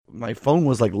my phone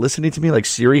was like listening to me, like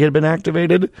Siri had been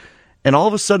activated. And all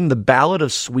of a sudden, the Ballad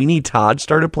of Sweeney Todd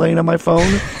started playing on my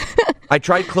phone. I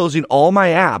tried closing all my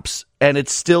apps, and it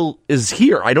still is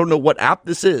here. I don't know what app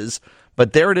this is,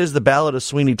 but there it is, the Ballad of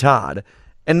Sweeney Todd.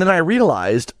 And then I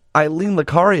realized Eileen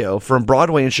Lucario from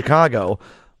Broadway in Chicago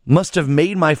must have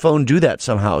made my phone do that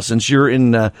somehow, since you're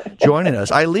in joining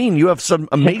us. Eileen, you have some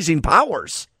amazing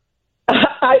powers.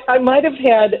 I might have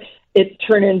had it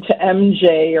turn into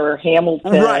MJ or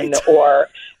Hamilton or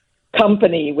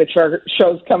Company, which are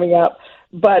shows coming up.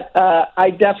 But I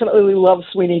definitely love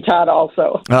Sweeney Todd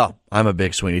also. Oh, I'm a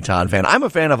big Sweeney Todd fan. I'm a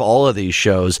fan of all of these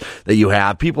shows that you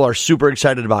have. People are super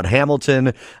excited about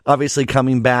Hamilton, obviously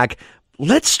coming back.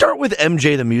 Let's start with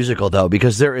MJ the Musical, though,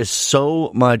 because there is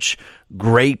so much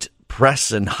great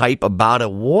press and hype about it.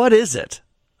 What is it?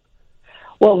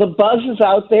 Well, the buzz is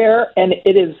out there, and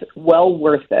it is well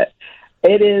worth it.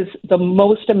 It is the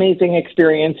most amazing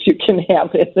experience you can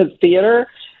have in the theater.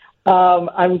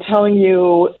 I'm telling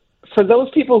you, for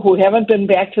those people who haven't been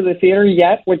back to the theater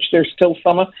yet, which there's still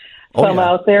some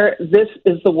out there, this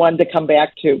is the one to come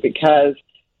back to because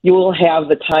you will have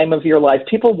the time of your life.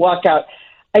 People walk out.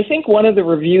 I think one of the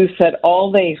reviews said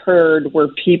all they heard were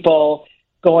people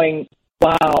going,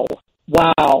 wow,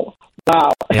 wow,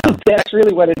 wow. Yeah. That's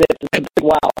really what it is. It's a big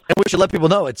wow. And we should let people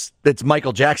know it's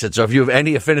Michael Jackson. So if you have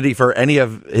any affinity for any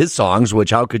of his songs,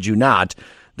 which how could you not,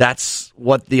 that's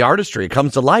what the artistry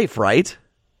comes to life, right?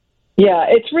 Yeah,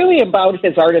 it's really about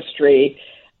his artistry,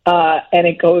 and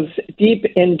it goes deep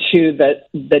into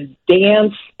the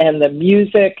dance and the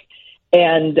music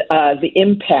and the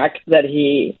impact that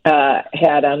he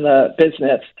had on the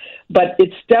business. But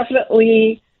it's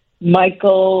definitely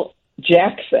Michael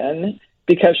Jackson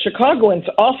because Chicagoans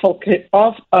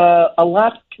a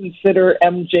lot consider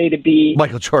MJ to be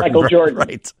Michael Jordan.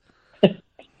 Right.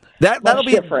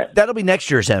 That'll be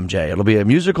next year's MJ. It'll be a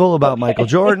musical about Michael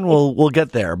Jordan. We'll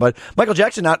get there. But Michael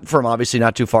Jackson, obviously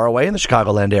not too far away in the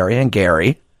Chicagoland area, and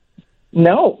Gary.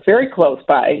 No, very close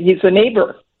by. He's a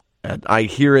neighbor. I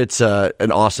hear it's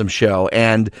an awesome show,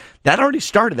 and that already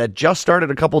started. That just started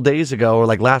a couple days ago, or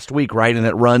like last week, right? And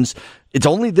it runs. It's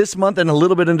only this month and a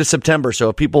little bit into September. So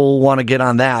if people want to get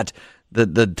on that,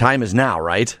 the time is now,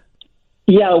 right?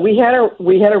 Yeah, we had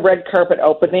a red carpet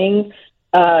opening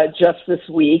just this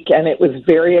week, and it was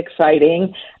very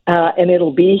exciting. And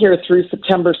it'll be here through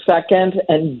September 2nd.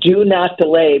 And do not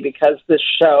delay because this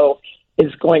show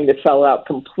is going to sell out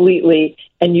completely,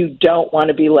 and you don't want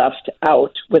to be left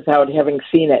out without having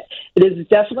seen it. It is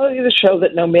definitely the show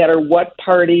that no matter what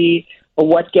party or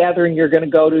what gathering you're going to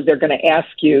go to, they're going to ask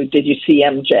you, did you see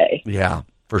MJ? Yeah.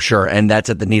 For sure, and that's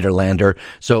at the Nederlander,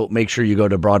 so make sure you go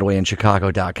to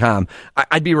BroadwayInChicago.com.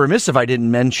 I'd be remiss if I didn't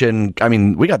mention,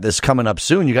 we got this coming up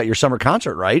soon. You got your summer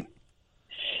concert, right?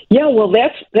 Yeah, well,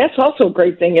 that's also a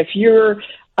great thing. If you're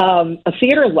a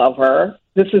theater lover,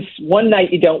 this is one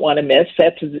night you don't want to miss.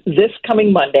 That's this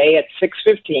coming Monday at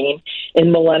 6:15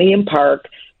 in Millennium Park.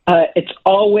 It's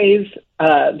always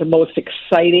the most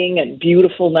exciting and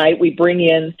beautiful night. We bring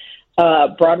in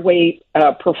Broadway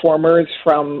performers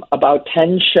from about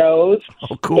 10 shows.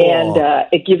 Oh, cool. And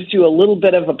it gives you a little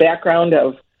bit of a background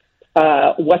of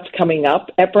what's coming up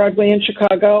at Broadway in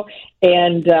Chicago.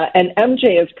 And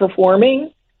MJ is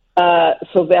performing,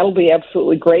 so that'll be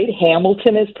absolutely great.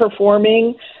 Hamilton is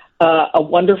performing, A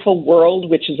Wonderful World,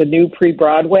 which is a new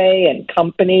pre-Broadway, and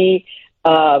Company.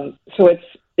 So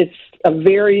it's a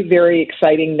very, very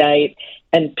exciting night,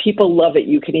 and people love it.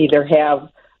 You can either have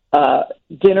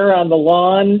dinner on the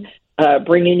lawn,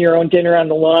 bring in your own dinner on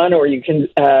the lawn, or you can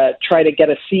try to get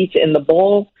a seat in the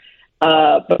bowl.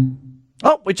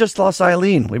 We just lost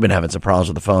Eileen. We've been having some problems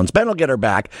with the phones. Ben will get her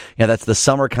back. Yeah, that's the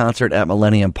summer concert at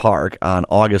Millennium Park on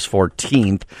August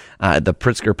 14th at the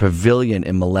Pritzker Pavilion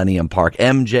in Millennium Park.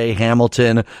 MJ,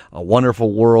 Hamilton, A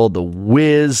Wonderful World, The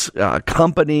Wiz,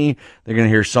 Company. They're going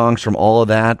to hear songs from all of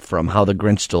that, from How the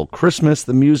Grinch Stole Christmas,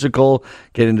 the musical,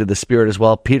 get into the spirit as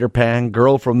well. Peter Pan,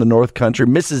 Girl from the North Country,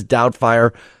 Mrs.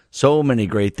 Doubtfire. So many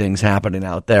great things happening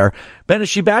out there. Ben, is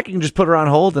she back? You can just put her on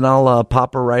hold and I'll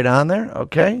pop her right on there.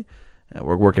 Okay.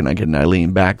 We're working on getting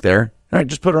Eileen back there. All right,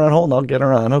 just put her on hold and I'll get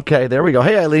her on. Okay, there we go.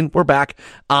 Hey, Eileen, we're back.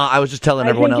 I was just telling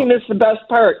everyone else. I think you missed the best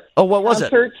part. Oh, what was it?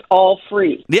 Concerts all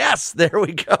free. Yes, there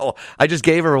we go. I just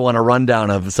gave everyone a rundown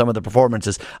of some of the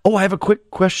performances. Oh, I have a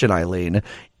quick question, Eileen.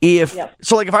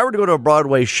 So if I were to go to a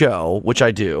Broadway show, which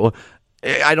I do,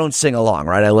 I don't sing along,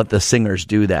 right? I let the singers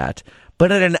do that.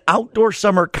 But at an outdoor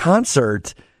summer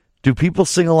concert, do people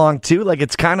sing along too? Like,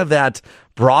 it's kind of that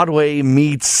Broadway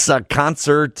meets a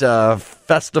concert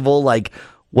festival. Like,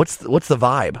 what's the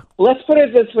vibe? Let's put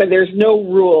it this way: there's no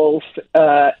rules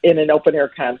in an open air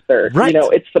concert. Right.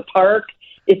 It's the park,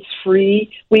 It's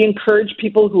free. We encourage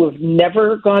people who have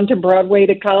never gone to Broadway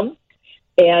to come.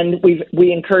 And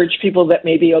we encourage people that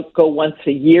maybe go once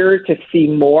a year to see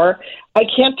more. I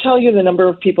can't tell you the number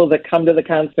of people that come to the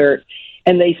concert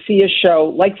and they see a show,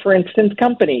 like, for instance,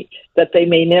 Company, that they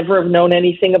may never have known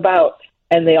anything about.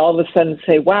 And they all of a sudden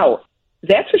say, wow,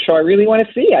 that's a show I really want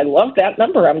to see. I love that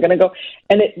number. I'm going to go.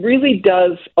 And it really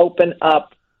does open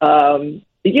up,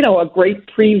 a great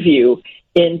preview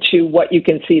into what you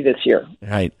can see this year.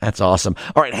 Right. That's awesome.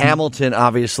 All right. Hamilton,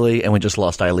 obviously, and we just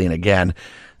lost Eileen again.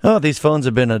 Oh, these phones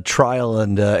have been a trial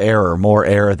and error, more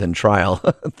error than trial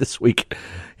this week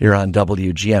here on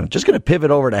WGN. Just going to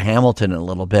pivot over to Hamilton in a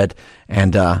little bit.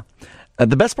 And the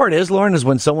best part is, Lauren, is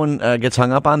when someone gets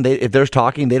hung up on, if they're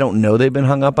talking, they don't know they've been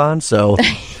hung up on. So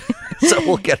so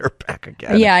we'll get her back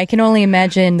again. Yeah, I can only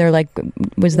imagine they're like,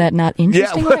 was that not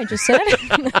interesting what I just said?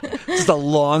 Just a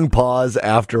long pause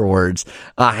afterwards.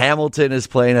 Hamilton is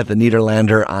playing at the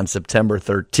Nederlander on September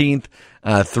 13th.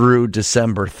 Through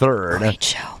December 3rd. Great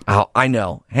show. Oh, I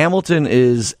know. Hamilton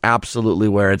is absolutely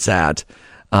where it's at.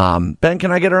 Ben,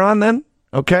 can I get her on then?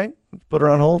 Okay. Put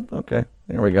her on hold. Okay.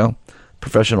 There we go.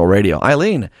 Professional radio.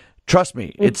 Eileen, trust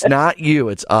me, it's not you,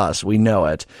 it's us. We know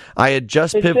it. I had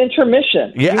just... It's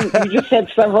intermission. Yeah. You just had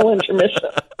several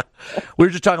intermissions. We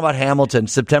were just talking about Hamilton,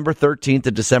 September 13th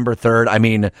to December 3rd. I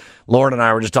mean, Lauren and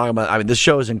I were just talking about, this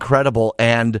show is incredible.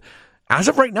 And as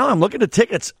of right now, I'm looking at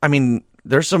tickets.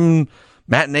 There's some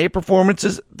matinee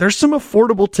performances. There's some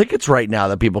affordable tickets right now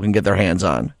that people can get their hands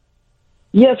on.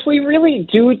 Yes, we really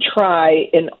do try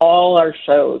in all our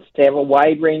shows to have a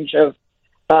wide range of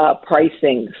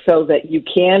pricing so that you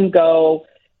can go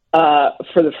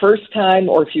for the first time,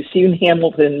 or if you've seen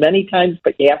Hamilton many times,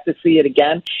 but you have to see it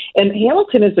again. And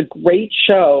Hamilton is a great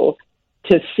show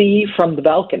to see from the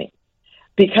balcony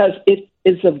because it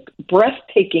is a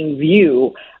breathtaking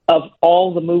view of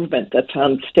all the movement that's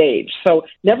on stage. So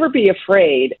never be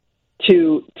afraid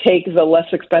to take the less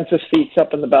expensive seats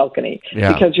up in the balcony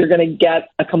because you're going to get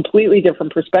a completely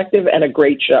different perspective and a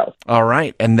great show. All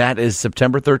right. And that is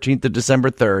September 13th to December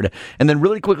 3rd. And then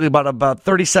really quickly, about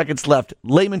 30 seconds left,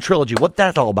 Lehman Trilogy. What's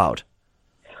that all about?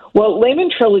 Well, Lehman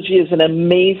Trilogy is an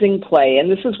amazing play,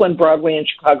 and this is when Broadway in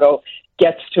Chicago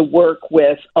gets to work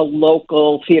with a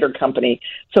local theater company.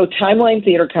 So Timeline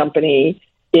Theater Company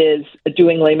is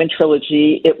doing Lehman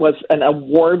Trilogy. It was an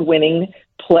award-winning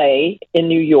play in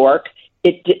New York.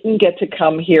 It didn't get to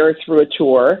come here through a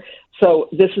tour. So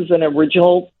this is an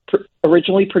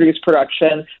originally produced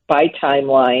production by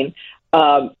Timeline.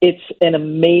 It's an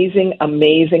amazing,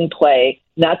 amazing play,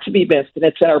 not to be missed, and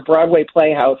it's in our Broadway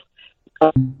Playhouse.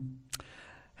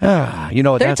 You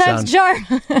know what Third that time's sounds.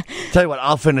 charm. Tell you what,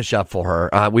 I'll finish up for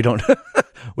her. We don't.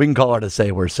 We can call her to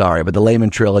say we're sorry, but the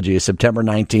Lehman Trilogy is September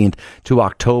 19th to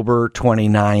October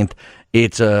 29th.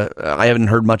 It's I haven't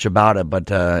heard much about it,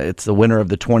 but it's the winner of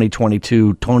the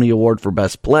 2022 Tony Award for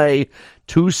Best Play.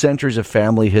 2 centuries of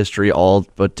family history all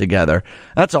put together.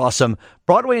 That's awesome.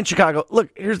 Broadway in Chicago. Look,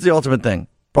 here's the ultimate thing.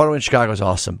 Broadway in Chicago is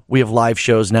awesome. We have live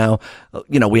shows now.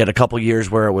 We had a couple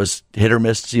years where it was hit or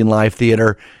miss seeing live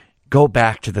theater. Go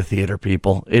back to the theater,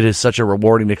 people. It is such a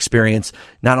rewarding experience.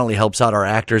 Not only helps out our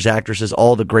actors, actresses,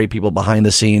 all the great people behind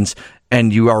the scenes,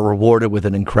 and you are rewarded with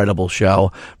an incredible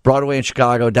show.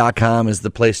 BroadwayInChicago.com is the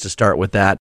place to start with that.